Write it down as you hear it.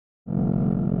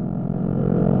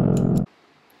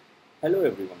Hello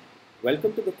everyone,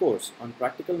 welcome to the course on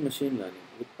Practical Machine Learning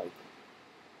with Python.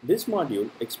 This module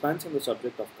expands on the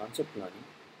subject of concept learning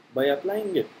by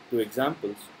applying it to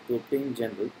examples to obtain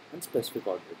general and specific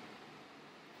ordering.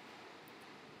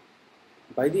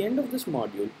 By the end of this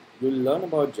module, you will learn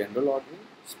about general ordering,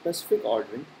 specific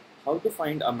ordering, how to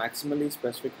find a maximally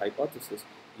specific hypothesis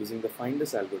using the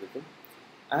find-this algorithm.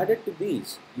 Added to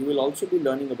these, you will also be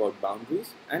learning about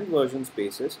boundaries and version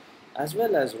spaces as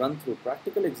well as run through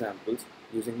practical examples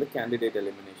using the candidate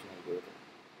elimination algorithm.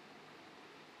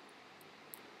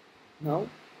 Now,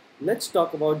 let's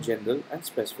talk about general and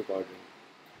specific ordering.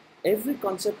 Every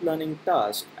concept learning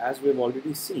task, as we've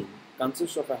already seen,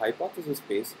 consists of a hypothesis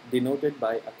space denoted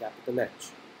by a capital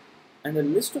H and a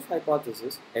list of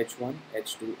hypotheses H1,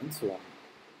 H2 and so on.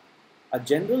 A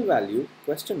general value,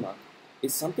 question mark,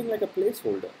 is something like a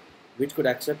placeholder which could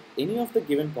accept any of the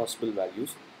given possible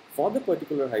values for the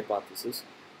particular hypothesis,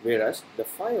 whereas the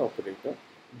phi operator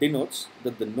denotes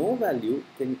that the no value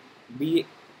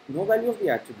of the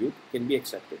attribute can be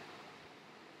accepted.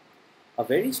 A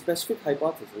very specific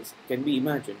hypothesis can be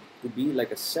imagined to be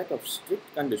like a set of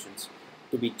strict conditions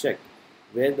to be checked,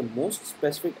 where the most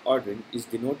specific ordering is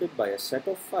denoted by a set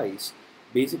of phi's,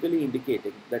 basically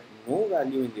indicating that no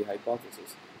value in the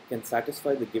hypothesis can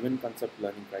satisfy the given concept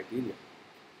learning criteria,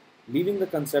 leaving the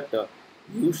concept a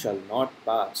 "you shall not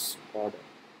pass" order.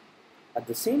 At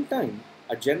the same time,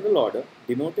 a general order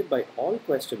denoted by all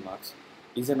question marks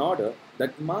is an order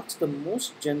that marks the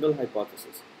most general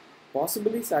hypothesis,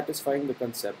 possibly satisfying the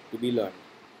concept to be learned,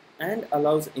 and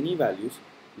allows any values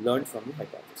learned from the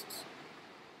hypothesis.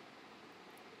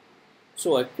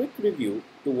 So a quick review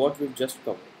to what we've just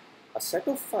covered. A set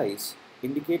of phi's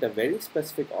indicate a very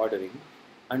specific ordering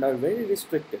and are very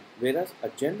restricted, whereas a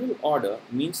general order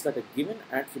means that a given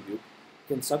attribute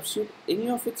can substitute any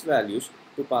of its values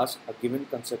to pass a given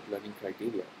concept learning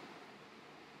criteria.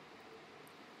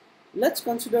 Let's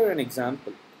consider an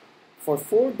example for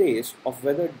 4 days of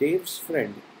whether Dave's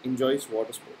friend enjoys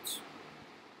water sports.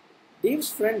 Dave's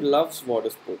friend loves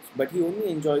water sports, but he only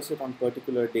enjoys it on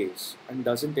particular days and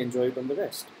doesn't enjoy it on the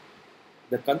rest.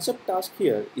 The concept task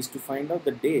here is to find out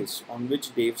the days on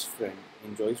which Dave's friend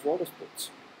enjoys water sports.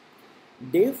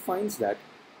 Dave finds that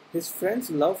his friend's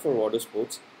love for water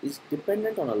sports is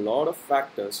dependent on a lot of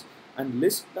factors and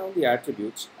lists down the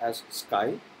attributes as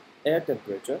sky, air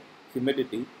temperature,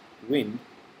 humidity, wind,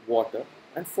 water,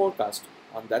 and forecast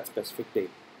on that specific day.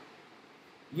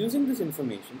 Using this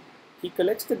information, he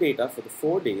collects the data for the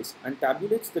 4 days and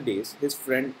tabulates the days his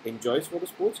friend enjoys water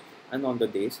sports and on the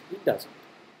days he doesn't.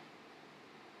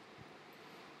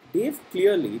 Dave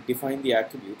clearly defined the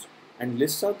attributes and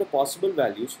lists out the possible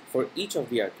values for each of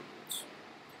the attributes.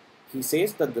 He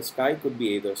says that the sky could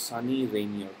be either sunny,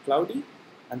 rainy, or cloudy,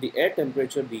 and the air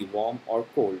temperature be warm or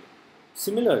cold.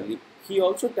 Similarly, he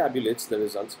also tabulates the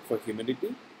results for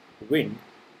humidity, wind,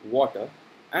 water,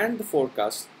 and the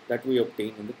forecast that we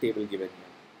obtain in the table given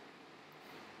here.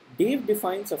 Dave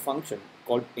defines a function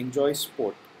called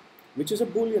enjoySport, which is a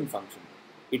Boolean function.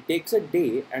 It takes a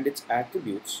day and its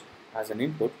attributes as an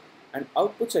input and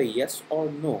outputs a yes or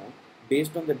no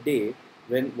based on the day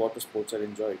when water sports are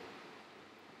enjoyed.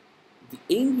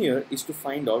 The aim here is to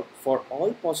find out for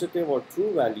all positive or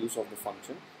true values of the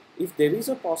function if there is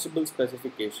a possible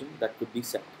specification that could be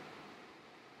set.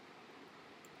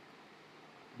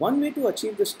 One way to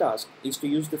achieve this task is to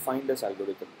use the find-this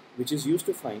algorithm, which is used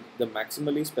to find the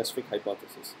maximally specific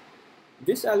hypothesis.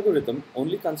 This algorithm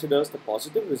only considers the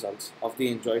positive results of the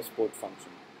enjoySport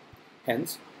function.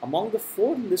 Hence, among the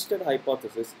 4 listed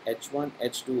hypotheses H1,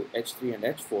 H2, H3 and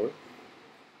H4,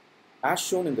 as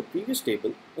shown in the previous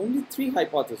table, only 3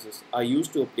 hypotheses are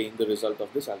used to obtain the result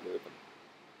of this algorithm.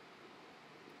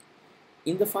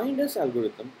 In the find-this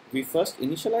algorithm, we first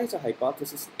initialize a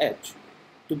hypothesis H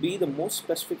to be the most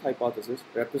specific hypothesis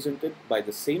represented by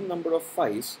the same number of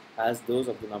phi's as those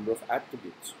of the number of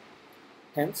attributes.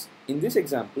 Hence, in this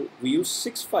example, we use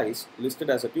 6 phi's listed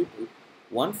as a tuple,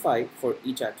 1 phi for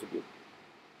each attribute.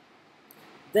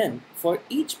 Then, for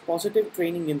each positive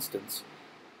training instance,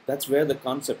 that's where the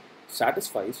concept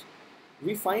satisfies,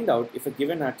 we find out if a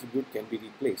given attribute can be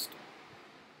replaced.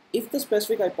 If the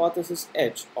specific hypothesis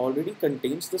H already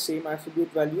contains the same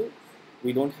attribute value,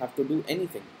 we don't have to do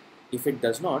anything. If it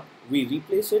does not, we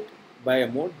replace it by a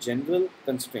more general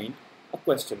constraint, a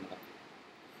question mark.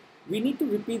 We need to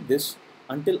repeat this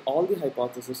until all the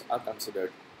hypotheses are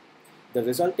considered. The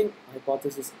resulting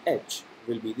hypothesis H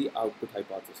will be the output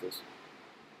hypothesis.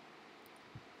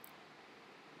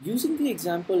 Using the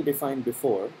example defined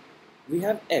before, we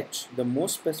have H, the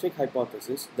most specific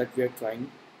hypothesis that we are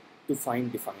trying to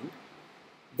find defined.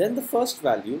 Then the first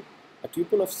value, a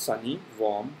tuple of sunny,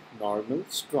 warm, normal,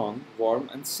 strong, warm,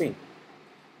 and sane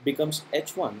becomes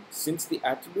H1 since the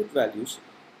attribute values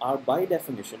are by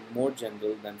definition more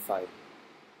general than 5.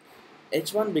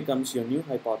 H1 becomes your new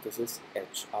hypothesis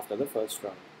H after the first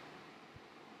round.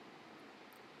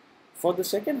 For the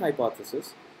second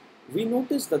hypothesis, we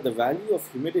notice that the value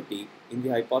of humidity in the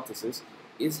hypothesis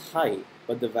is high,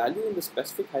 but the value in the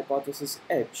specific hypothesis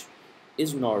H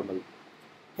is normal.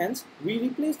 Hence, we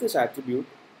replace this attribute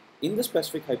in the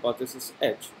specific hypothesis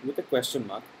H with a question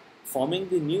mark, forming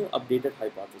the new updated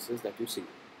hypothesis that you see.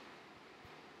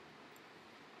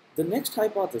 The next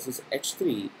hypothesis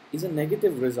H3 is a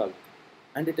negative result,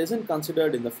 and it isn't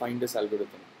considered in the find this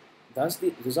algorithm. Thus,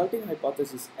 the resulting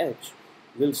hypothesis H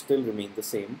will still remain the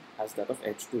same as that of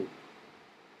H2.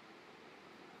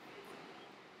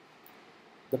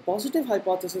 The positive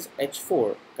hypothesis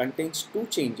H4 contains two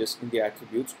changes in the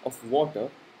attributes of water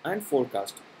and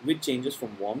forecast, which changes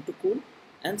from warm to cool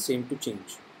and same to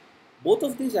change. Both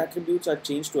of these attributes are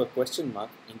changed to a question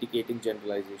mark indicating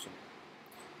generalization.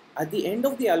 At the end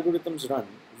of the algorithm's run,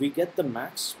 we get the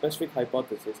max specific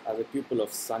hypothesis as a tuple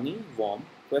of sunny, warm,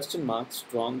 question mark,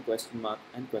 strong, question mark,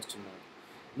 and question mark,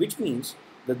 which means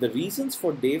that the reasons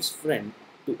for Dave's friend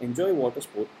to enjoy water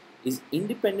sport is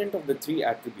independent of the three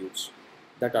attributes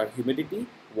that are humidity,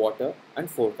 water,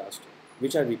 and forecast,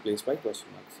 which are replaced by question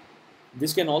marks.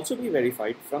 This can also be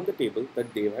verified from the table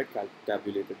that Dave had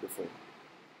tabulated before.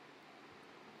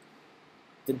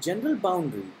 The general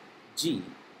boundary G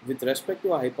with respect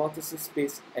to a hypothesis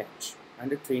space H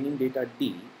and a training data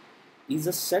D is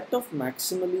a set of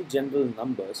maximally general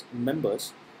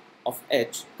members of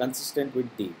H consistent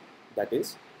with D. That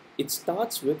is, it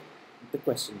starts with the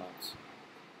question marks.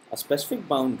 A specific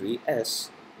boundary S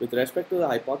with respect to the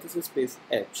hypothesis space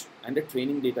H and a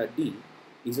training data D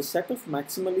is a set of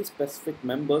maximally specific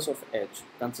members of H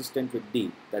consistent with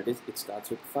D. That is, it starts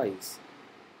with phi's.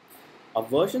 A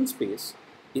version space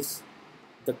is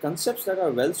the concepts that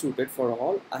are well suited for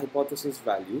all hypothesis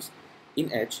values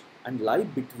in H and lie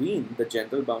between the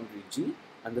general boundary G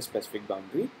and the specific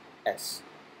boundary S.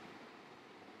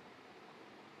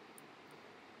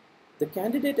 The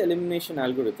candidate elimination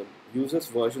algorithm uses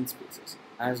version spaces,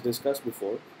 as discussed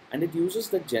before, and it uses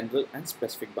the general and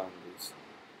specific boundaries.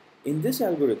 In this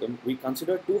algorithm, we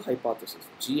consider two hypotheses,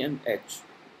 G and H,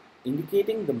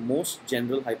 indicating the most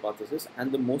general hypothesis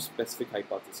and the most specific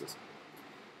hypothesis.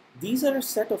 These are a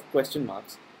set of question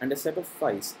marks and a set of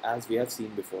phi's as we have seen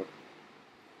before.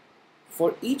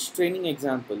 For each training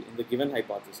example in the given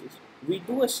hypothesis, we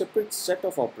do a separate set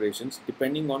of operations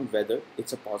depending on whether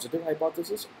it's a positive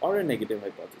hypothesis or a negative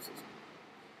hypothesis.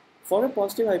 For a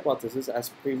positive hypothesis, as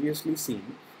previously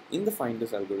seen in the find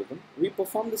this algorithm, we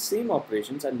perform the same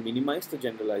operations and minimize the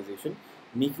generalization,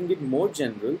 making it more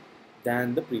general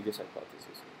than the previous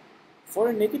hypothesis. For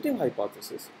a negative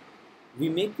hypothesis, we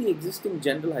make the existing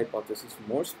general hypothesis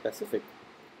more specific,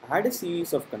 add a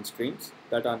series of constraints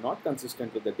that are not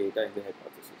consistent with the data in the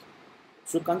hypothesis.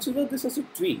 So consider this as a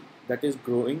tree that is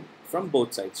growing from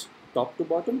both sides, top to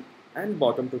bottom and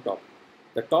bottom to top.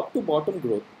 The top to bottom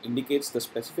growth indicates the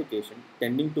specification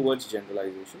tending towards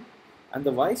generalization, and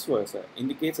the vice versa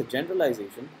indicates a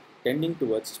generalization tending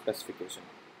towards specification.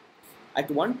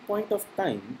 At one point of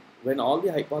time, when all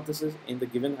the hypotheses in the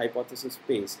given hypothesis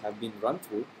space have been run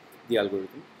through the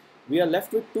algorithm, we are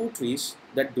left with two trees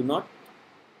that do not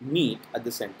meet at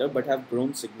the center but have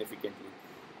grown significantly.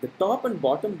 The top and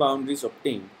bottom boundaries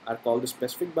obtained are called the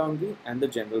specific boundary and the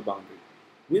general boundary.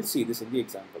 We'll see this in the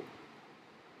example.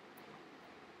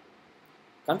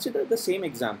 Consider the same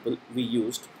example we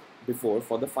used before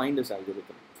for the find this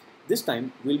algorithm. This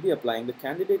time we'll be applying the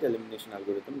candidate elimination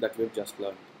algorithm that we've just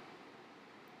learned.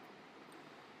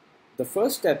 The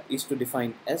first step is to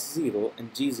define S0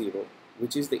 and G0,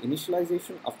 which is the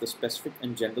initialization of the specific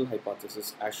and general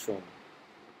hypothesis as shown.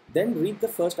 Then read the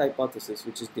first hypothesis,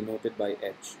 which is denoted by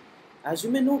H. As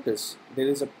you may notice, there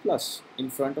is a plus in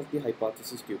front of the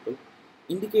hypothesis tuple,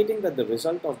 indicating that the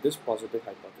result of this positive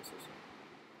hypothesis.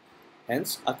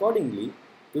 Hence, accordingly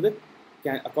to the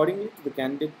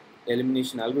candidate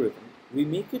elimination algorithm, we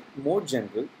make it more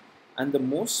general, and the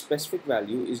most specific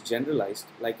value is generalized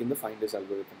like in the find this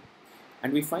algorithm.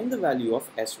 And we find the value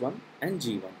of S1 and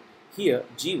G1. Here,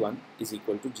 G1 is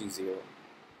equal to G0.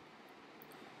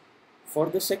 For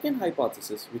the second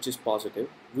hypothesis, which is positive,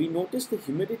 we notice the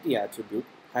humidity attribute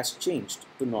has changed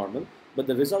to normal, but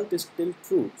the result is still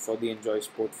true for the enjoy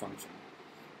sport function.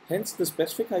 Hence, the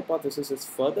specific hypothesis is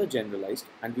further generalized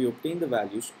and we obtain the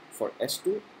values for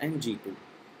S2 and G2.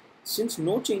 Since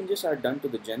no changes are done to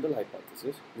the general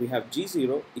hypothesis, we have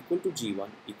G0 equal to G1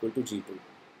 equal to G2,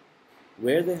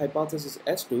 where the hypothesis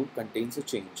S2 contains a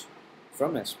change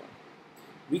from S1.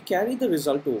 we carry the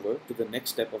result over to the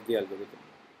next step of the algorithm.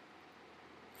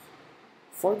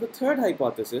 For the third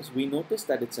hypothesis, we notice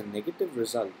that it's a negative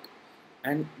result,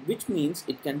 and which means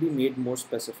it can be made more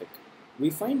specific. We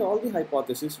find all the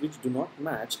hypotheses which do not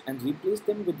match and replace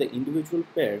them with the individual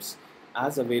pairs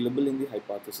as available in the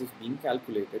hypothesis being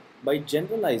calculated by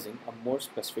generalizing a more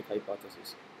specific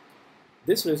hypothesis.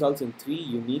 This results in three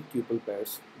unique tuple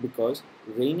pairs because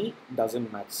rainy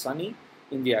doesn't match sunny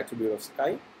in the attribute of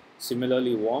sky,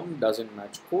 similarly warm doesn't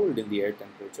match cold in the air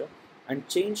temperature, and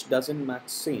change doesn't match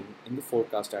same in the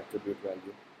forecast attribute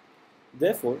value.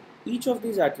 Therefore, each of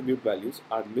these attribute values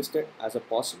are listed as a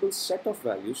possible set of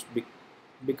values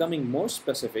becoming more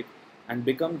specific and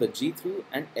become the G3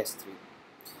 and S3.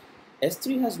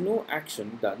 S3 has no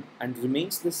action done and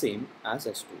remains the same as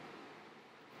S2.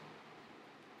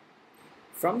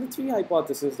 From the three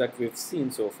hypotheses that we've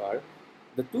seen so far,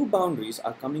 the two boundaries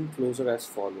are coming closer as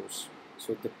follows.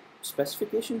 So the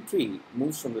specification tree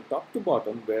moves from the top to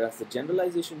bottom, whereas the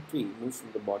generalization tree moves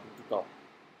from the bottom to top.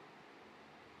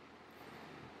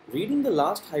 Reading the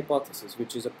last hypothesis,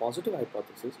 which is a positive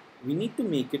hypothesis, we need to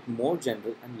make it more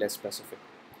general and less specific.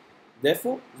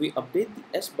 Therefore, we update the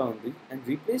S boundary and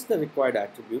replace the required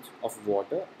attributes of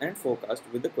water and forecast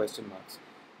with the question marks,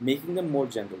 making them more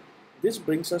general. This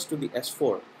brings us to the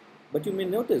S4, but you may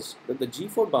notice that the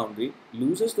G4 boundary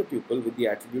loses the tuple with the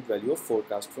attribute value of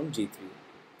forecast from G3.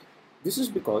 This is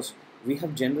because we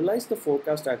have generalized the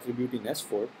forecast attribute in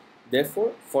S4,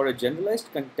 therefore for a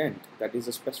generalized content, that is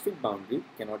a specific boundary,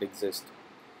 cannot exist.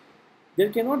 There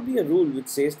cannot be a rule which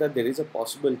says that there is a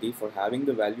possibility for having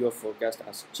the value of forecast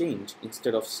as change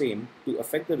instead of same to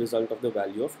affect the result of the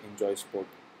value of enjoy sport.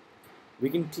 We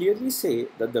can clearly say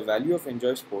that the value of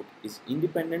enjoy sport is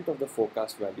independent of the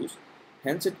forecast values,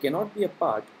 hence it cannot be a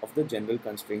part of the general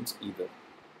constraints either.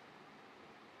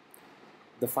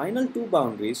 The final two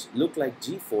boundaries look like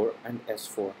G4 and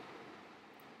S4.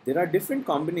 There are different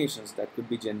combinations that could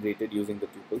be generated using the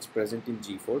tuples present in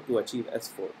G4 to achieve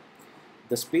S4.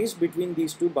 The space between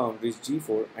these two boundaries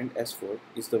G4 and S4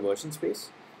 is the version space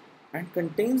and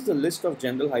contains the list of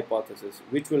general hypotheses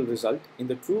which will result in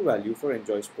the true value for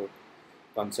enjoy sport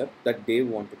concept that Dave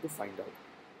wanted to find out.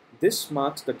 This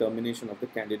marks the termination of the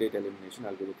candidate elimination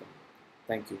algorithm.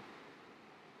 Thank you.